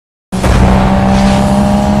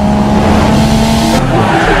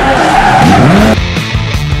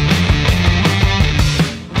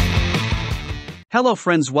Hello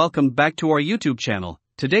friends, welcome back to our YouTube channel.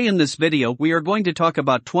 Today in this video we are going to talk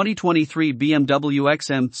about 2023 BMW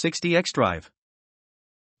XM60 xDrive.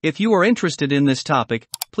 If you are interested in this topic,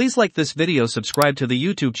 please like this video, subscribe to the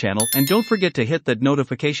YouTube channel and don't forget to hit that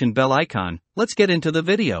notification bell icon. Let's get into the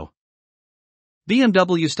video.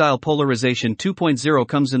 BMW-style polarisation 2.0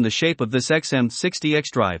 comes in the shape of this XM60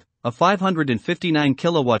 xDrive, a 559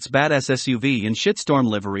 kilowatts badass SUV in shitstorm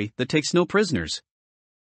livery that takes no prisoners.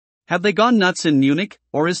 Have they gone nuts in Munich,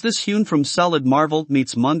 or is this hewn from solid marble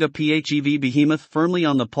meets Manga PHEV behemoth firmly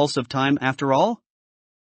on the pulse of time after all?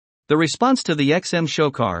 The response to the XM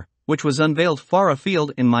show car, which was unveiled far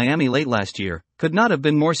afield in Miami late last year, could not have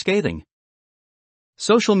been more scathing.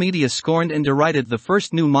 Social media scorned and derided the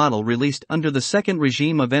first new model released under the second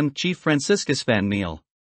regime of Chief Franciscus van Meel.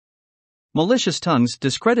 Malicious tongues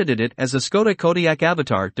discredited it as a Skoda Kodiaq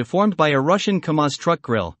avatar deformed by a Russian Kamaz truck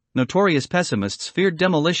grille. Notorious pessimists feared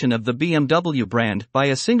demolition of the BMW brand by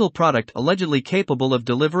a single product allegedly capable of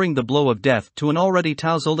delivering the blow of death to an already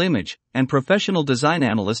touseled image, and professional design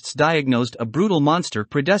analysts diagnosed a brutal monster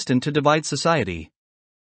predestined to divide society.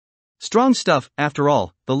 Strong stuff, after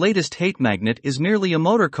all. The latest hate magnet is merely a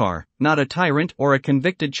motor car, not a tyrant or a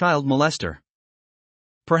convicted child molester.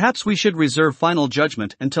 Perhaps we should reserve final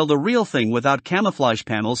judgment until the real thing without camouflage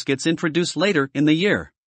panels gets introduced later in the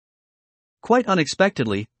year. Quite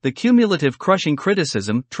unexpectedly, the cumulative crushing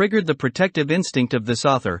criticism triggered the protective instinct of this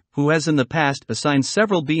author, who has in the past assigned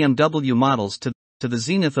several BMW models to the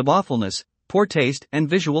zenith of awfulness, poor taste, and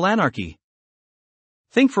visual anarchy.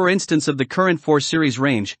 Think for instance of the current 4 Series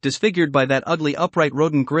range disfigured by that ugly upright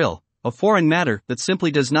rodent grille, a foreign matter that simply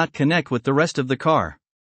does not connect with the rest of the car.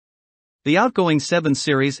 The outgoing 7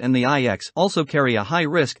 Series and the iX also carry a high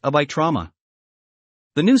risk of eye trauma.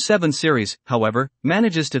 The new 7 Series, however,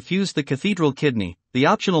 manages to fuse the cathedral kidney, the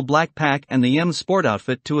optional black pack and the M Sport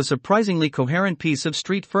outfit to a surprisingly coherent piece of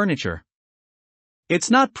street furniture.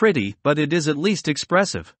 It's not pretty, but it is at least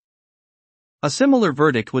expressive. A similar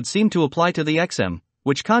verdict would seem to apply to the XM,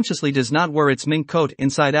 which consciously does not wear its mink coat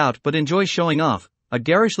inside out but enjoys showing off, a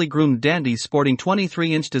garishly groomed dandy sporting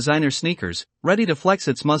 23-inch designer sneakers, ready to flex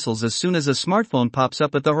its muscles as soon as a smartphone pops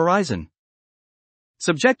up at the horizon.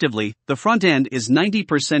 Subjectively, the front end is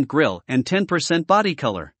 90% grille and 10% body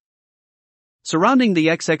color. Surrounding the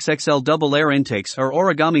XXXL double air intakes are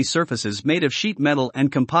origami surfaces made of sheet metal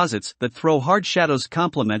and composites that throw hard shadows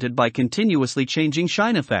complemented by continuously changing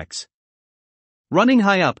shine effects. Running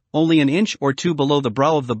high up, only an inch or two below the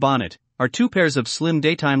brow of the bonnet, are 2 pairs of slim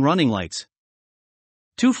daytime running lights.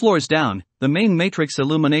 2 floors down, the main matrix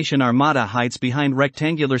illumination armada hides behind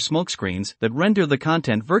rectangular smokescreens that render the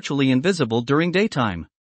content virtually invisible during daytime.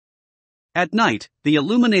 At night, the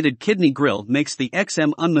illuminated kidney grille makes the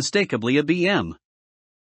XM unmistakably a BM.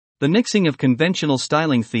 The nixing of conventional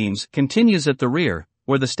styling themes continues at the rear,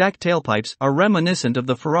 where the stacked tailpipes are reminiscent of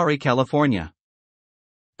the Ferrari California.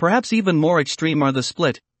 Perhaps even more extreme are the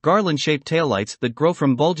split, garland-shaped taillights that grow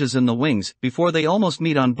from bulges in the wings before they almost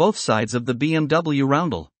meet on both sides of the BMW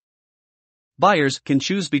roundel. Buyers can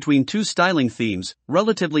choose between 2 styling themes,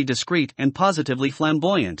 relatively discreet and positively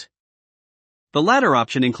flamboyant. The latter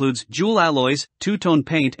option includes jewel alloys, 2-tone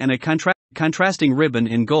paint and a contrasting ribbon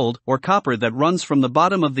in gold or copper that runs from the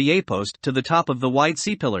bottom of the A-post to the top of the wide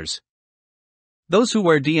C-pillars. Those who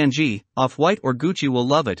wear D&G, Off-White or Gucci will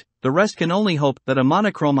love it, the rest can only hope that a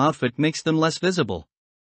monochrome outfit makes them less visible.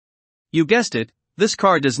 You guessed it, this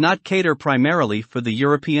car does not cater primarily for the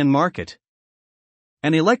European market.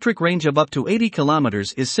 An electric range of up to 80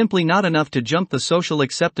 kilometers is simply not enough to jump the social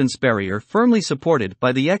acceptance barrier firmly supported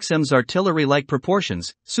by the XM's artillery-like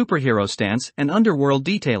proportions, superhero stance and underworld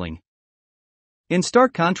detailing. In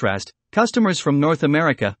stark contrast, customers from North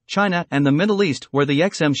America, China and the Middle East, where the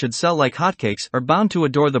XM should sell like hotcakes, are bound to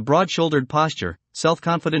adore the broad-shouldered posture,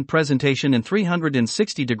 self-confident presentation and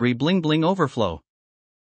 360-degree bling-bling overflow.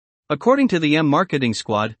 According to the M marketing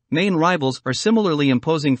squad, main rivals are similarly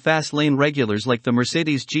imposing fast-lane regulars like the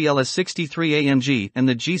Mercedes GLS 63 AMG and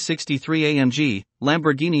the G63 AMG,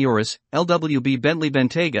 Lamborghini Urus, LWB Bentley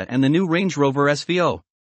Bentayga and the new Range Rover SVO.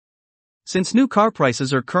 Since new car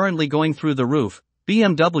prices are currently going through the roof,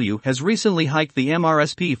 BMW has recently hiked the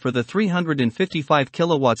MRSP for the 355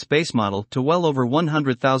 kilowatts base model to well over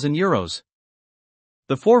 €100,000.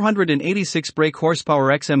 The 486 brake horsepower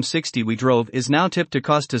XM60 we drove is now tipped to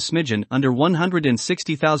cost a smidgen under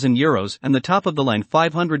 €160,000 and the top-of-the-line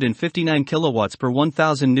 559 kilowatts per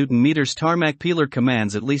 1,000 Nm tarmac peeler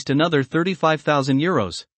commands at least another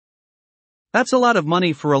 €35,000. That's a lot of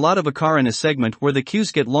money for a lot of a car in a segment where the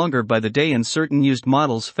queues get longer by the day and certain used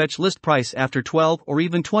models fetch list price after 12 or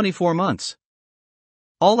even 24 months.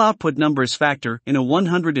 All output numbers factor in a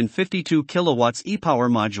 152 kilowatts e-power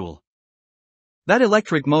module. That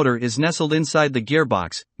electric motor is nestled inside the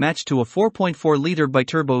gearbox, matched to a 4.4-liter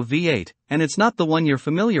biturbo V8, and it's not the one you're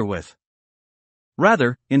familiar with.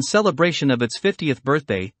 Rather, in celebration of its 50th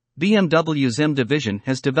birthday, BMW's M division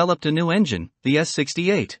has developed a new engine, the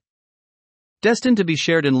S68. Destined to be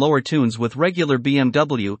shared in lower tunes with regular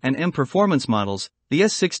BMW and M performance models, the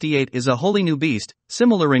S68 is a wholly new beast,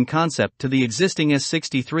 similar in concept to the existing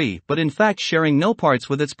S63 but in fact sharing no parts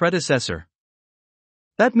with its predecessor.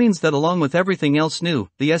 That means that along with everything else new,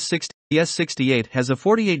 the S68 has a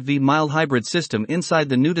 48V mild hybrid system inside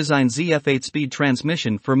the new design ZF 8-speed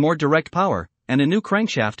transmission for more direct power, and a new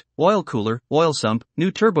crankshaft, oil cooler, oil sump,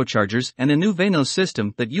 new turbochargers and a new Vanos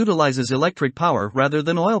system that utilizes electric power rather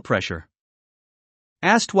than oil pressure.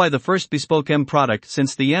 Asked why the first bespoke M product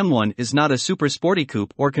since the M1 is not a super sporty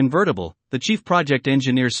coupe or convertible, the chief project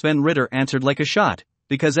engineer Sven Ritter answered like a shot,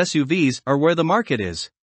 because SUVs are where the market is.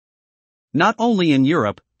 Not only in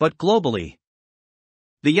Europe, but globally.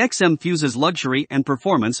 The XM fuses luxury and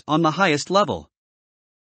performance on the highest level.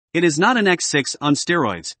 It is not an X6 on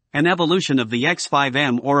steroids, an evolution of the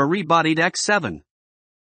X5M or a rebodied X7.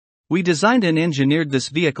 We designed and engineered this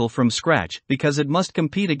vehicle from scratch because it must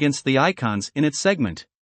compete against the icons in its segment.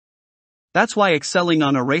 That's why excelling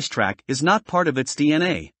on a racetrack is not part of its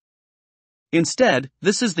DNA. Instead,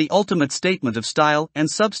 this is the ultimate statement of style and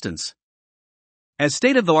substance. As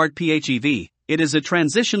state-of-the-art PHEV, it is a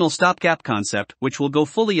transitional stopgap concept which will go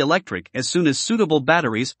fully electric as soon as suitable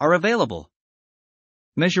batteries are available.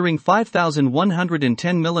 Measuring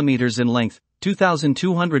 5,110 mm in length,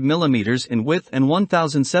 2,200 mm in width and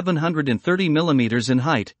 1,730 mm in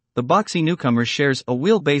height, the boxy newcomer shares a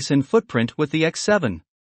wheelbase and footprint with the X7.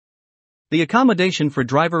 The accommodation for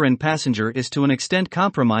driver and passenger is to an extent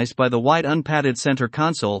compromised by the wide unpadded center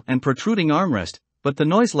console and protruding armrest, but the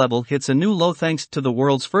noise level hits a new low thanks to the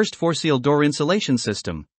world's first four-seal door insulation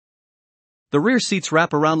system. The rear seats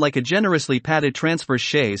wrap around like a generously padded transverse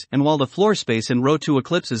chaise, and while the floor space in row 2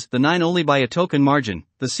 eclipses the 9 only by a token margin,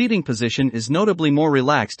 the seating position is notably more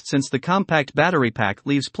relaxed since the compact battery pack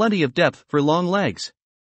leaves plenty of depth for long legs.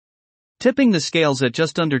 Tipping the scales at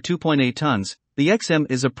just under 2.8 tons, the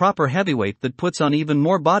XM is a proper heavyweight that puts on even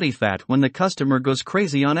more body fat when the customer goes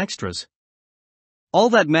crazy on extras. All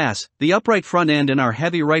that mass, the upright front end and our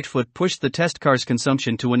heavy right foot pushed the test car's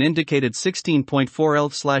consumption to an indicated 16.4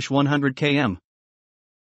 L/100 km.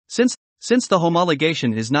 Since the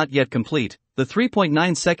homologation is not yet complete, the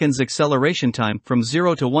 3.9 seconds acceleration time from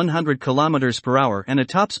 0 to 100 km per hour and a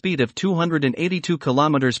top speed of 282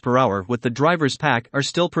 km per hour with the driver's pack are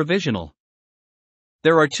still provisional.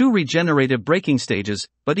 There are 2 regenerative braking stages,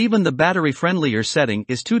 but even the battery-friendlier setting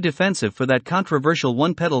is too defensive for that controversial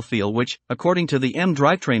one-pedal feel which, according to the M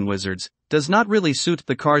drivetrain wizards, does not really suit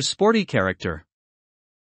the car's sporty character.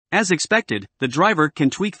 As expected, the driver can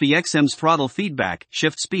tweak the XM's throttle feedback,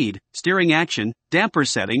 shift speed, steering action, damper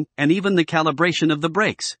setting, and even the calibration of the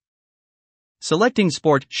brakes. Selecting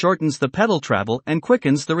Sport shortens the pedal travel and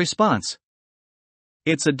quickens the response.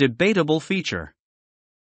 It's a debatable feature.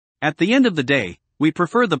 At the end of the day, we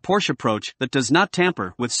prefer the Porsche approach that does not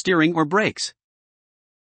tamper with steering or brakes.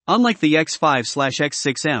 Unlike the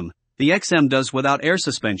X5/X6M, the XM does without air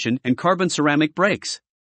suspension and carbon ceramic brakes.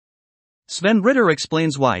 Sven Ritter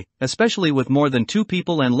explains why, especially with more than 2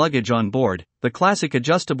 people and luggage on board, the classic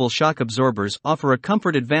adjustable shock absorbers offer a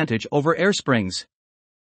comfort advantage over air springs.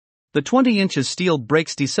 The 20-inch steel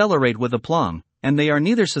brakes decelerate with aplomb, and they are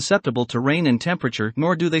neither susceptible to rain and temperature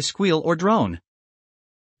nor do they squeal or drone.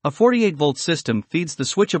 A 48-volt system feeds the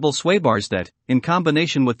switchable sway bars that, in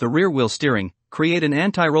combination with the rear-wheel steering, create an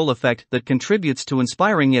anti-roll effect that contributes to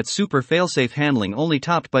inspiring yet super fail-safe handling only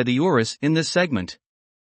topped by the Urus in this segment.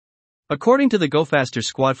 According to the Go Faster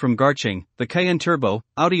squad from Garching, the Cayenne Turbo,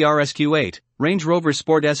 Audi RSQ8, Range Rover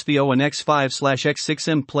Sport SVO and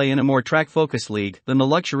X5/X6M play in a more track-focused league than the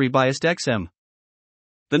luxury-biased XM.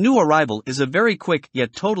 The new arrival is a very quick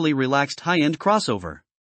yet totally relaxed high-end crossover.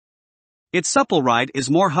 Its supple ride is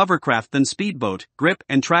more hovercraft than speedboat, grip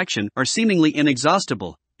and traction are seemingly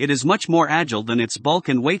inexhaustible, it is much more agile than its bulk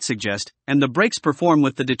and weight suggest, and the brakes perform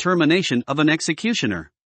with the determination of an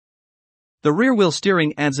executioner. The rear-wheel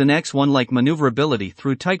steering adds an X1-like maneuverability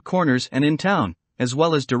through tight corners and in town, as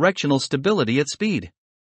well as directional stability at speed.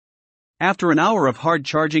 After an hour of hard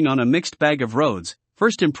charging on a mixed bag of roads,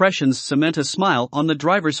 first impressions cement a smile on the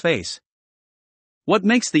driver's face. What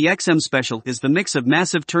makes the XM special is the mix of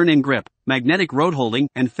massive turn-in grip, magnetic road holding,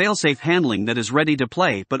 and fail-safe handling that is ready to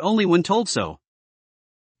play but only when told so.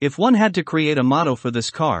 If one had to create a motto for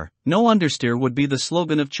this car, no understeer would be the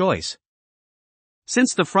slogan of choice.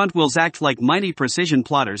 Since the front wheels act like mighty precision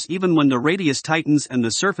plotters even when the radius tightens and the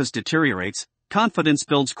surface deteriorates, confidence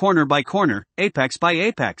builds corner by corner, apex by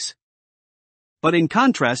apex. But in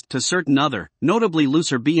contrast to certain other, notably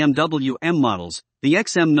looser BMW M models, the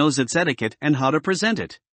XM knows its etiquette and how to present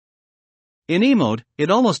it. In E-mode, it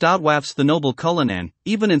almost outwafts the noble Cullinan.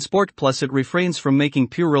 Even in Sport Plus it refrains from making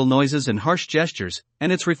puerile noises and harsh gestures,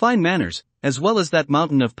 and its refined manners, as well as that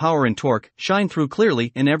mountain of power and torque, shine through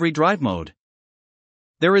clearly in every drive mode.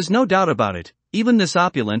 There is no doubt about it, even this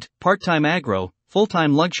opulent, part-time aggro,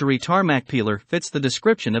 full-time luxury tarmac peeler fits the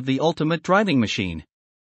description of the ultimate driving machine.